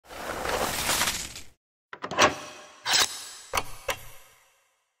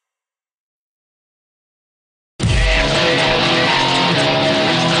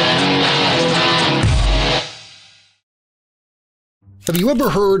Have you ever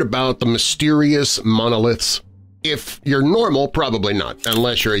heard about the mysterious monoliths? If you're normal, probably not,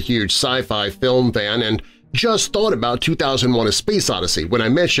 unless you're a huge sci-fi film fan and just thought about 2001: A Space Odyssey when I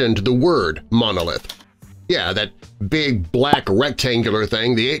mentioned the word monolith. Yeah, that big black rectangular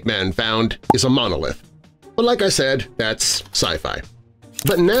thing the ape-man found is a monolith. But like I said, that's sci-fi.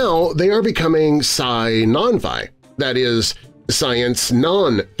 But now they are becoming sci-non-fi, that is, science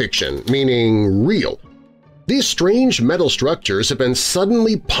non-fiction, meaning real. These strange metal structures have been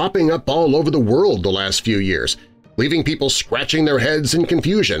suddenly popping up all over the world the last few years, leaving people scratching their heads in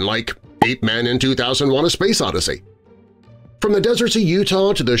confusion like Ape-Man in 2001: A Space Odyssey. From the deserts of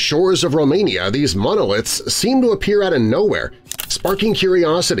Utah to the shores of Romania, these monoliths seem to appear out of nowhere, sparking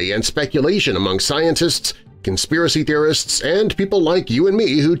curiosity and speculation among scientists, conspiracy theorists, and people like you and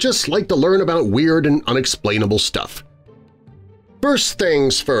me who just like to learn about weird and unexplainable stuff. First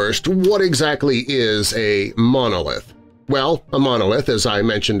things first, what exactly is a monolith? Well, a monolith, as I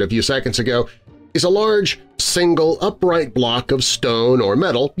mentioned a few seconds ago, is a large, single, upright block of stone or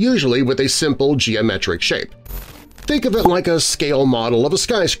metal, usually with a simple geometric shape. Think of it like a scale model of a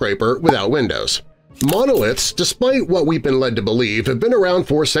skyscraper without windows. Monoliths, despite what we've been led to believe, have been around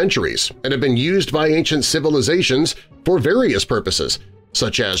for centuries and have been used by ancient civilizations for various purposes,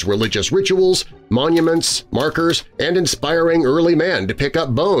 such as religious rituals, monuments, markers, and inspiring early man to pick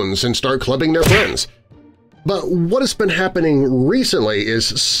up bones and start clubbing their friends. But what has been happening recently is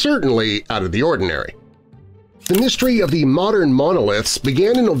certainly out of the ordinary. The mystery of the modern monoliths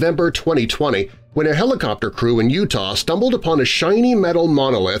began in November 2020 when a helicopter crew in Utah stumbled upon a shiny metal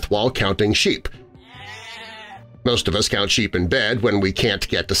monolith while counting sheep. Most of us count sheep in bed when we can't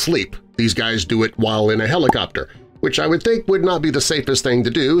get to sleep. These guys do it while in a helicopter, which I would think would not be the safest thing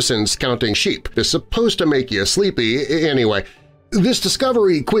to do since counting sheep is supposed to make you sleepy anyway. This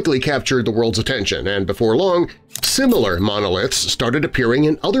discovery quickly captured the world's attention, and before long, similar monoliths started appearing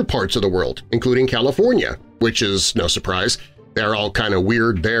in other parts of the world, including California, which is no surprise. They're all kind of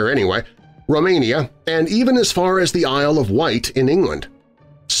weird there anyway, Romania, and even as far as the Isle of Wight in England.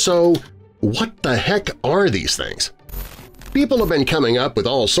 So what the heck are these things? People have been coming up with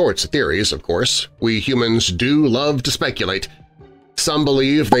all sorts of theories, of course. We humans do love to speculate. Some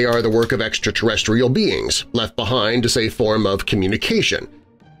believe they are the work of extraterrestrial beings, left behind as a form of communication.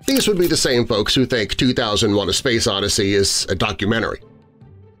 These would be the same folks who think 2001: A Space Odyssey is a documentary.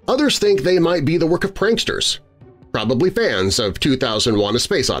 Others think they might be the work of pranksters, probably fans of 2001: A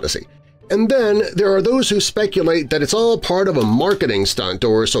Space Odyssey. And then there are those who speculate that it's all part of a marketing stunt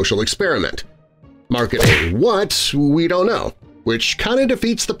or social experiment. Marketing what? We don't know, which kind of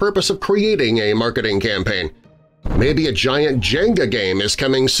defeats the purpose of creating a marketing campaign. Maybe a giant Jenga game is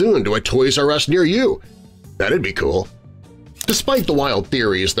coming soon to a Toys R Us near you. That'd be cool. Despite the wild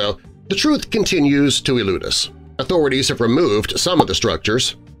theories, though, the truth continues to elude us. Authorities have removed some of the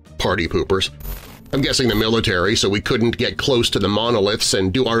structures. Party poopers. I'm guessing the military, so we couldn't get close to the monoliths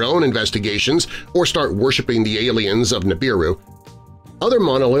and do our own investigations or start worshipping the aliens of Nibiru. Other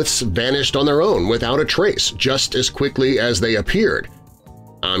monoliths vanished on their own without a trace just as quickly as they appeared.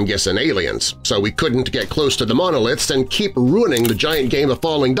 I'm guessing aliens, so we couldn't get close to the monoliths and keep ruining the giant game of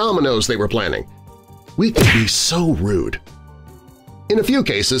falling dominoes they were planning. We could be so rude. In a few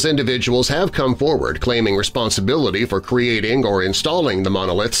cases, individuals have come forward claiming responsibility for creating or installing the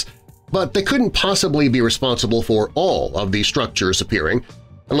monoliths, but they couldn't possibly be responsible for all of these structures appearing,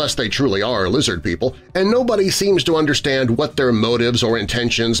 unless they truly are lizard people, and nobody seems to understand what their motives or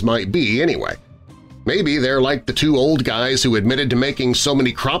intentions might be anyway. Maybe they're like the two old guys who admitted to making so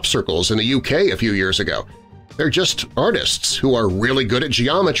many crop circles in the UK a few years ago. They're just artists who are really good at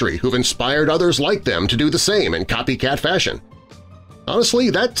geometry who've inspired others like them to do the same in copycat fashion. Honestly,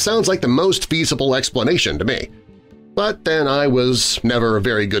 that sounds like the most feasible explanation to me. But then I was never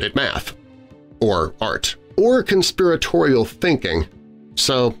very good at math, or art, or conspiratorial thinking,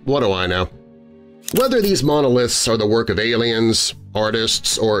 so what do I know? Whether these monoliths are the work of aliens,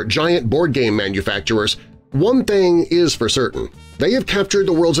 artists, or giant board game manufacturers, one thing is for certain. They have captured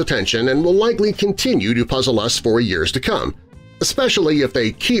the world's attention and will likely continue to puzzle us for years to come, especially if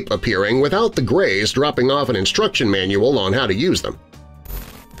they keep appearing without the Greys dropping off an instruction manual on how to use them.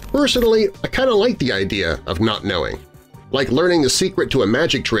 Personally, I kind of like the idea of not knowing. Like learning the secret to a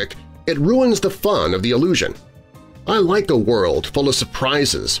magic trick, it ruins the fun of the illusion. I like a world full of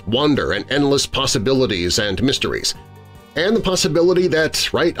surprises, wonder, and endless possibilities and mysteries. And the possibility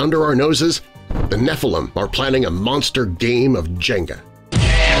that, right under our noses, the Nephilim are planning a monster game of Jenga.